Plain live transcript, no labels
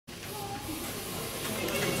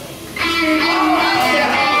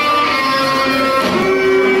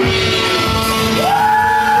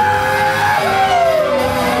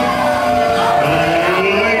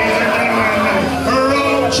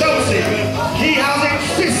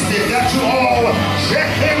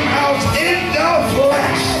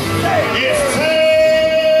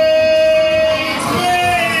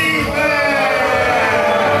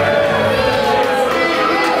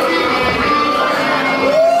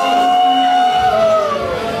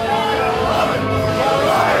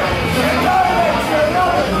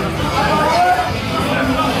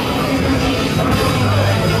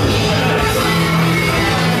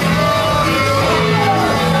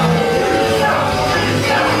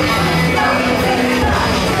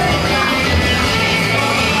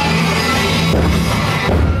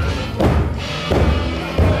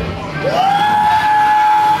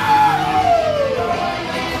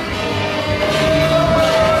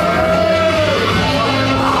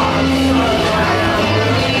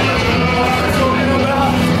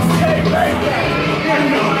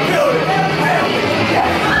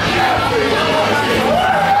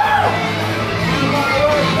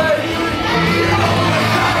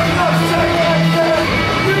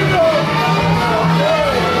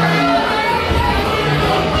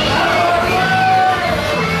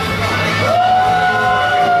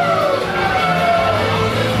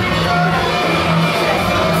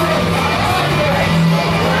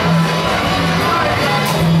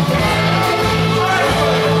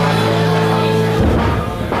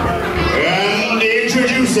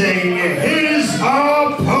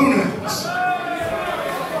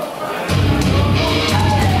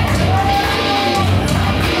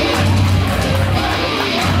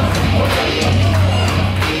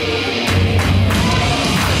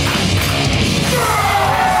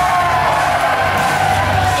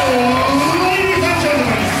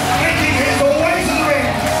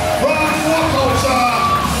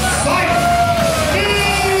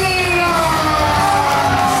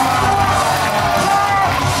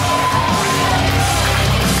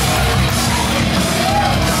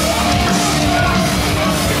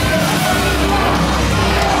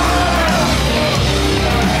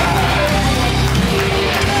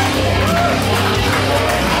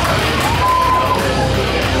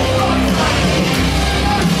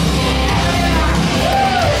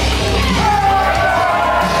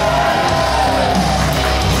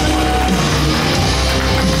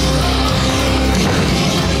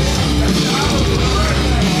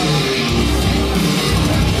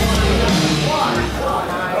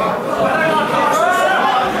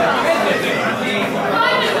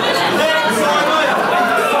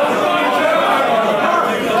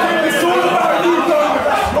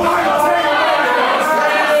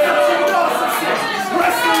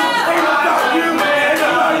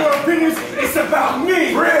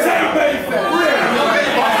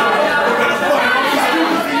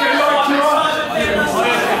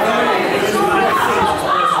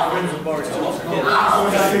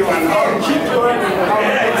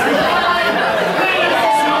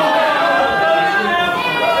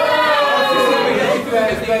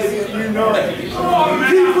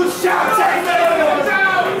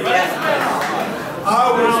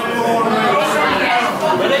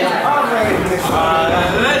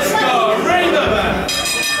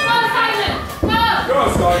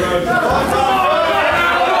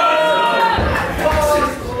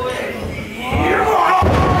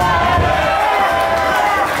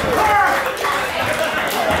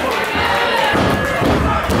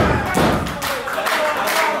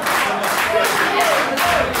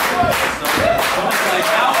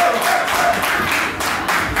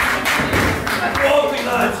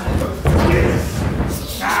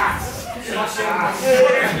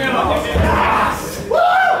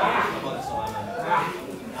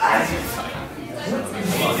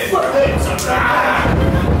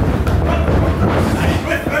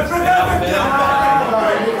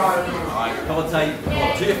Come on, Tate. Come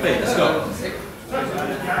on, to your feet. Let's go.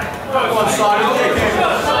 Come on, Simon.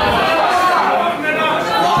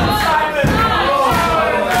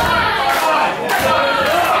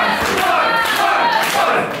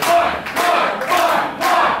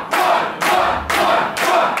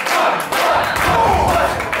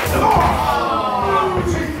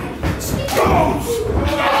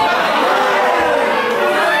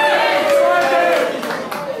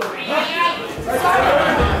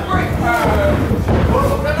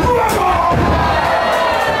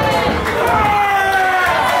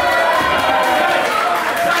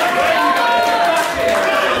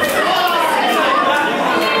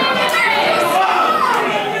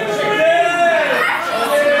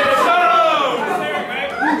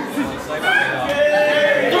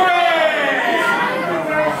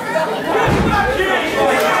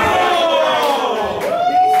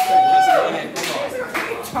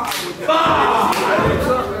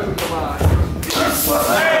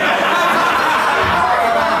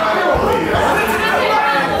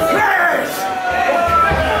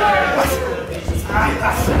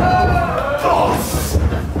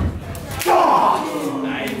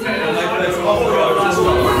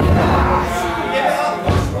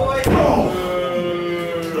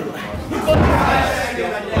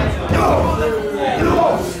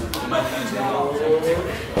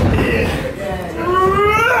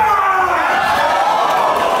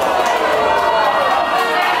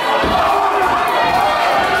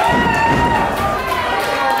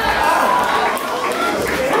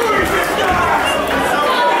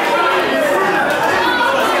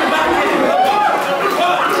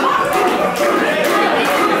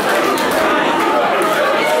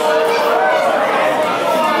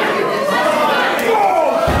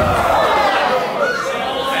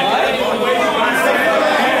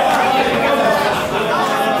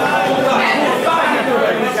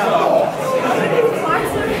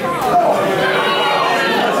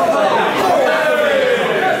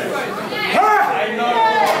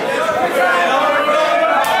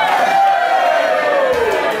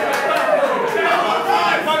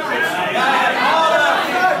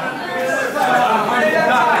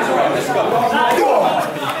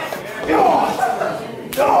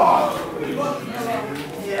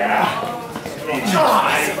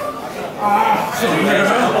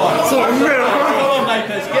 Come on,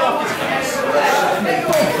 Mayfairs, get off his face.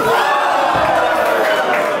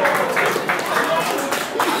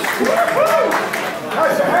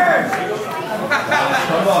 Raise your hands!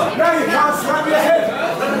 Come on. Now you can't slap your head!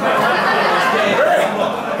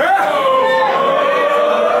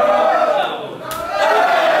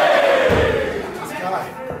 This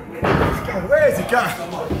guy, where's he going?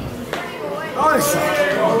 Honestly.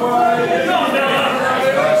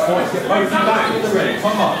 Get both back in the ring.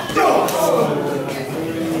 Come on.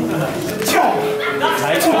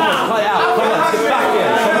 Hey, come on, play out. Come on, get back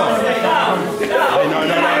here. Come on. Hey, no.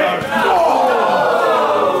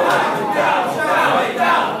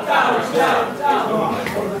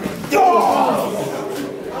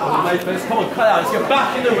 Mayfairs, come on, cut out. Let's get back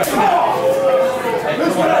in the ring. Hey,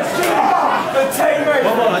 come on. Tate Mayfairs.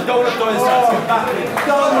 Come on, I don't want to throw this out. Let's get back in.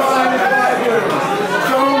 Don't mind if I do.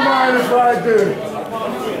 Don't mind if I do.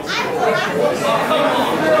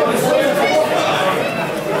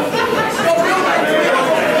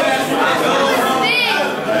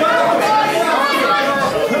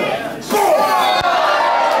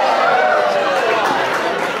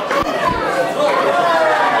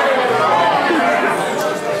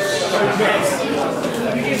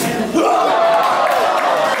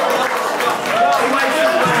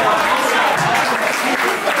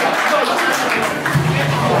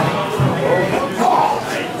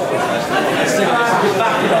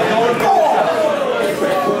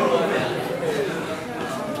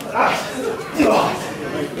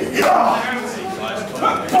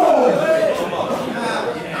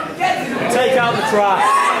 Take out the trash.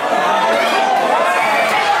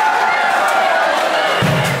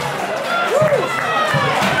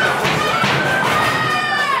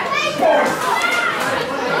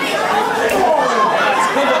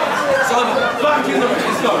 Simon, back in the ring.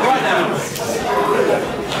 Let's go right now.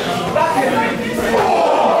 Back in the ring.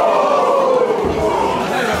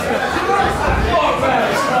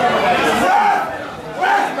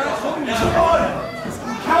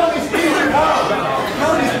 Count this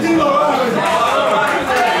deal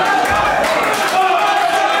out.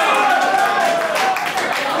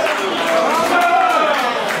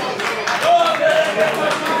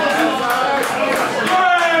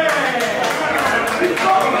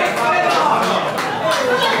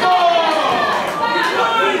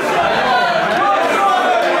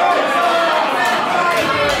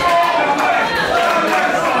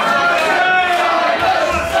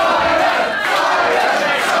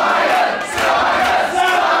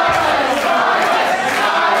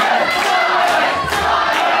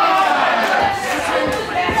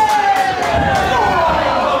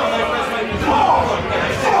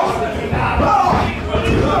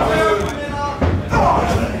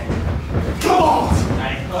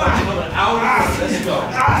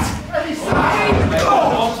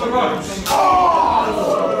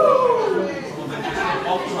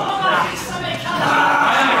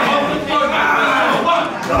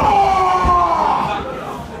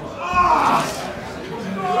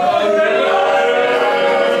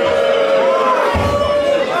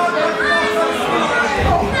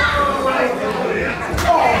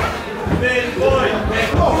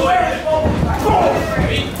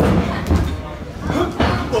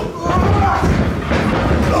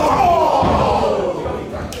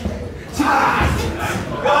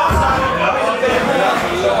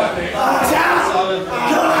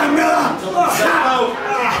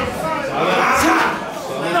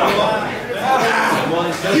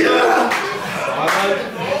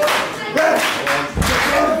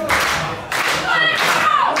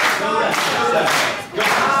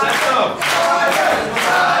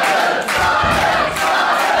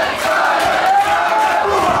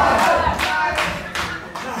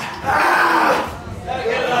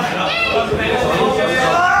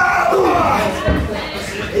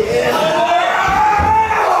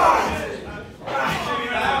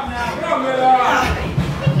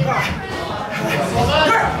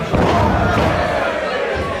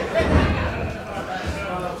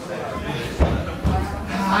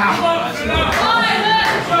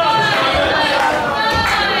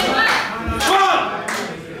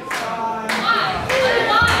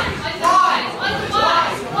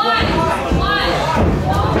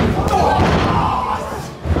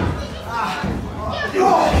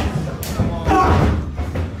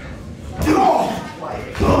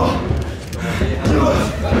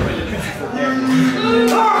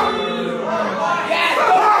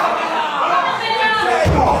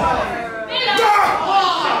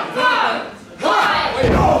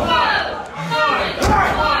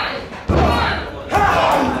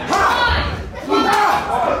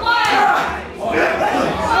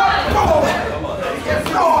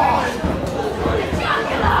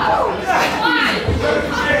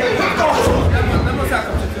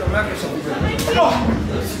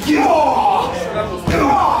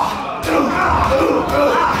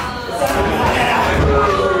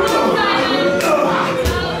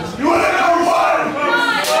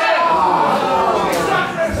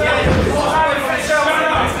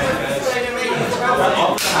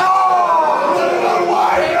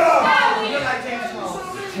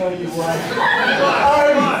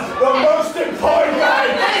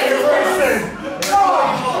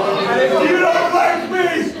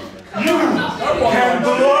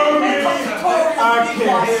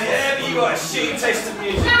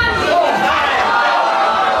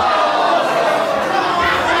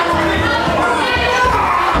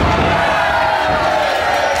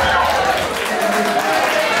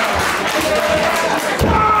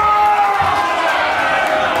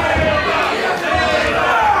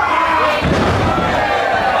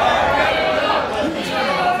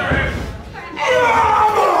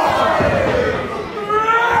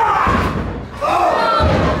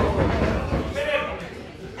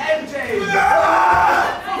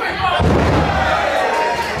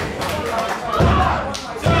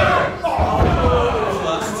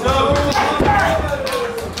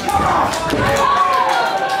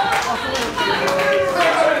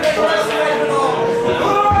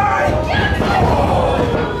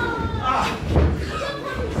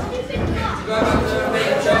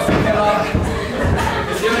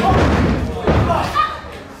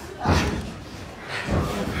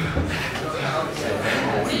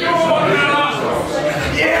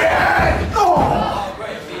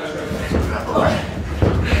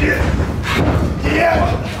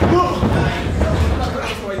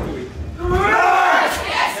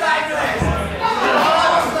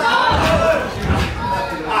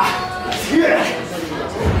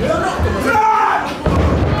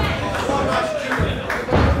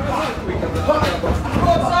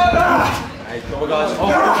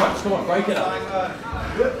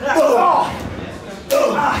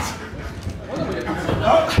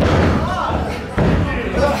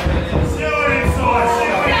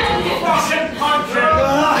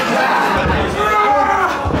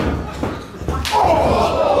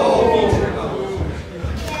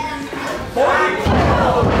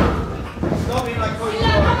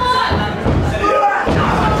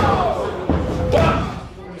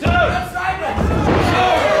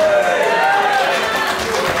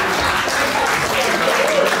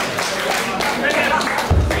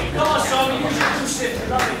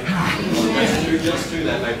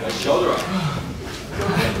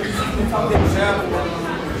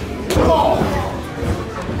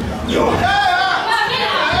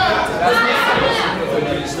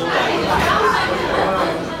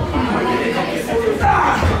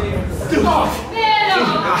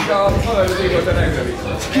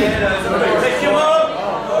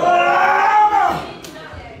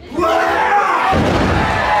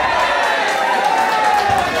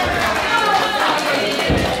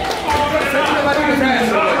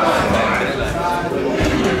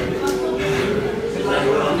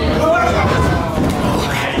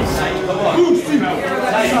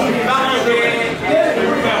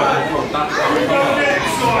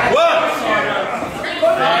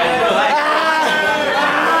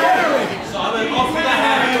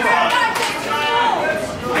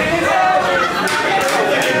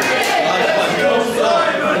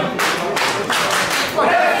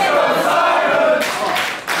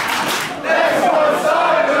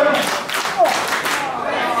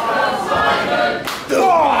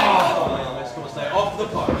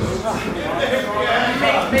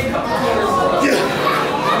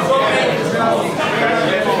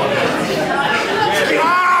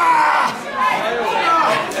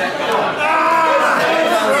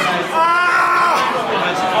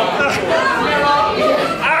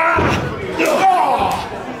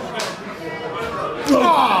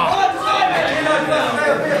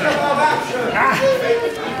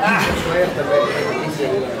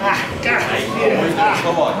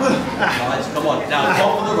 Come on. Guys, come on. Down.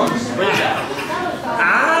 Top of the ropes. Bring it down.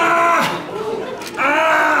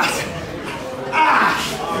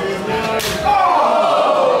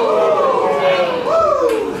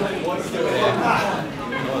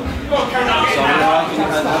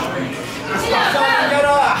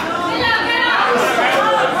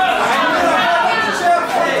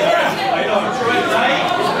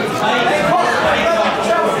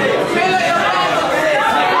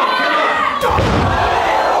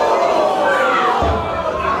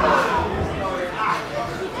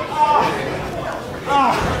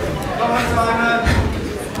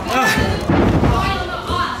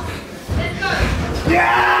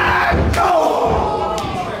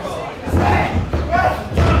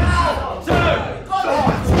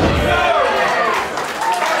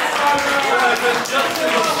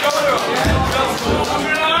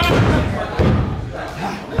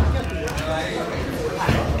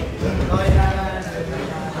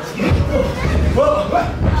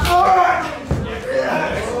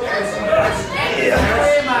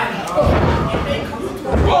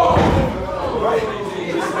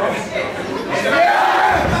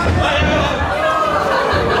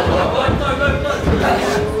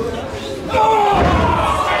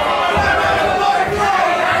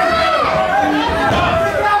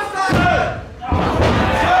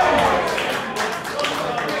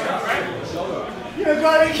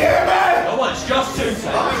 Just two, Tate.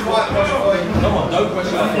 Come on, don't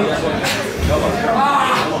question that. Come on.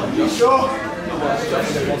 Come on. You sure?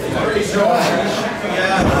 Very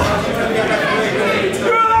sure.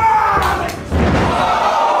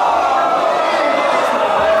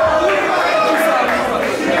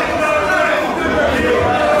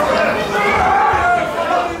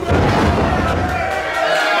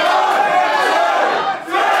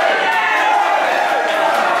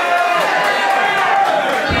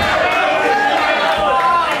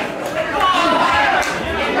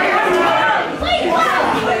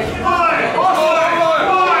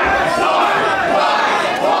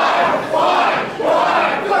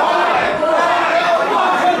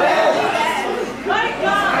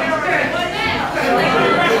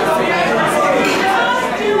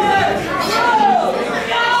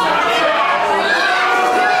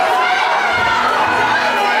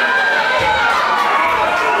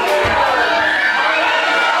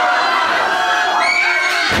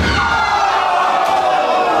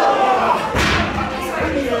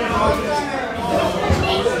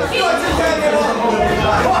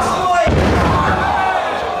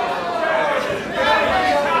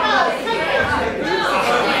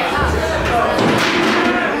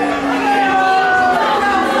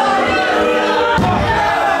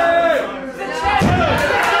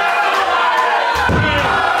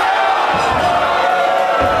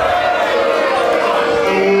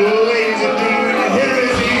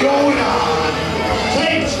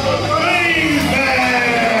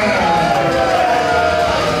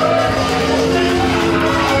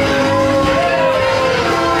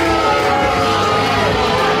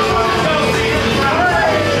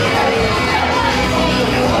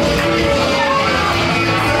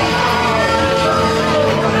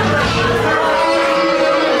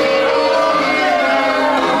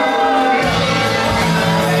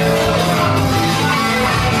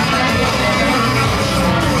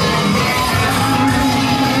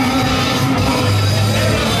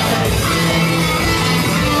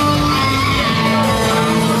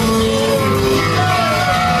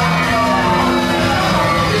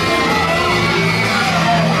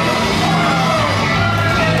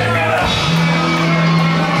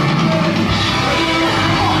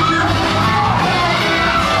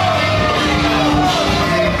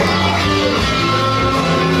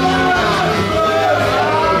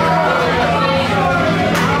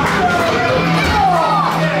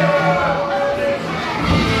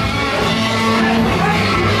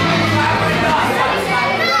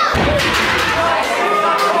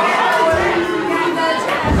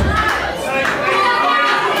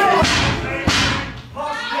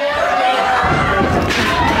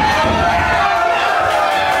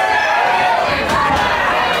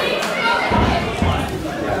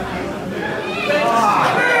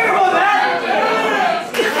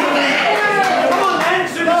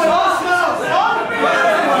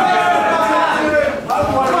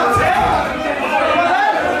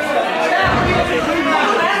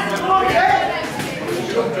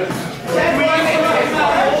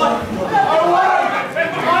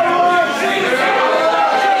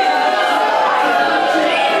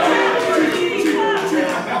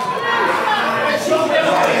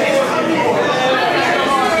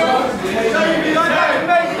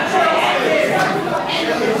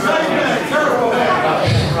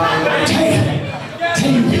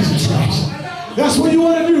 That's what you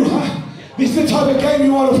want to do, huh? This is the type of game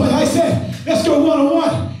you want to play. I said, let's go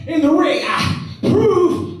one-on-one in the ring.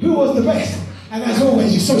 Prove who was the best. And as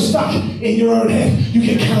always, you're so stuck in your own head, you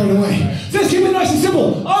get carried away. So let's keep it nice and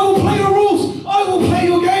simple. I will play your rules. I will play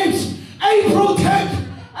your games. April 10th,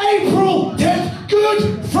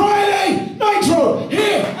 Good Friday Nitro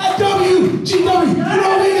here at WGW. You know what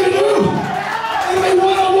we're going to do? Anyway,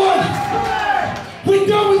 one-on-one. We're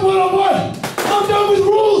done with one-on-one. I'm done with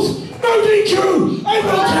rules. No DQ.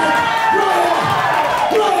 April 10th.